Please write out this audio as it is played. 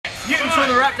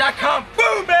MutantsRunTheRap.com.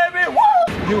 Boom, baby! Woo!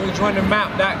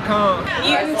 MutantsRunTheMap.com.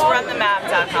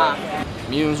 MutantsRunTheMap.com.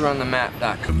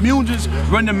 MutantsRunTheMap.com.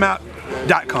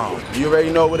 MutantsRunTheMap.com. You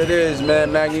already know what it is,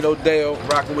 man. Magneto Dayo,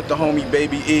 rocking with the homie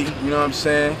Baby E. You know what I'm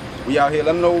saying? We out here.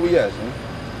 Let them know where we at, man.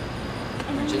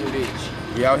 Virginia Beach.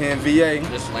 We out here in VA.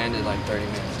 Just landed like 30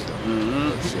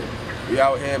 minutes ago. We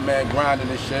out here, man, grinding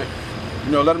and shit.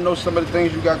 You know, let them know some of the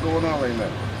things you got going on right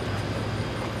now.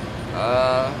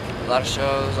 A lot of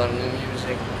shows, a lot of new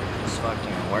music. Just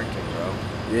fucking working, bro.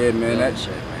 Yeah, man. That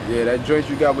shit, man. Yeah, that joint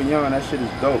you got with Young, that shit is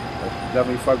dope. I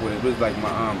definitely fuck with it. It was like my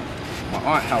aunt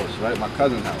house, right? My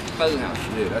cousin's house. Cousin house.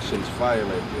 Yeah, that shit is fire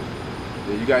right there.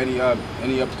 Yeah, you got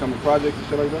any upcoming projects and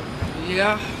shit like that?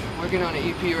 Yeah, working on an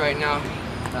EP right now.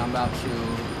 I'm about to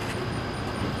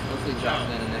hopefully drop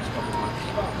it in the next couple months.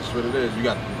 That's what it is. You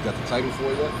got the title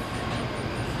for it yet?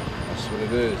 That's what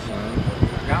it is, son. I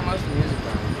got most of the music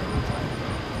done.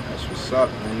 That's what's up,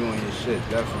 man. You on your shit,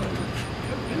 definitely.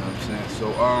 You know what I'm saying?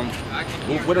 So,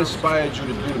 what inspired you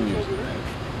to do the music?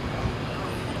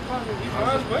 I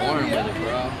was born with it,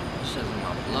 bro. This shit's in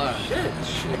my blood.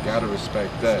 Shit, gotta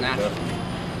respect that.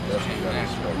 Definitely gotta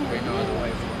respect that. Ain't no other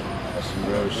way for it. That's some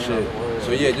real shit.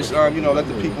 So yeah, just you know, let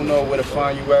the people know where to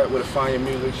find you at, where to find your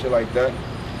music, shit like that. You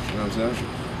know what I'm saying?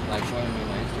 Like what,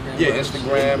 Instagram? Yeah,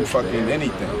 Instagram, fucking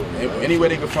anything. Anywhere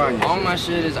they can find you. All my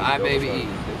shit is Baby E.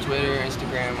 Twitter,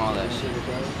 Instagram, all that shit.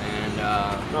 And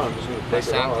my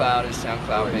SoundCloud is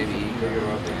SoundCloud Baby E.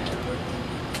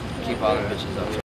 Keep all the bitches up.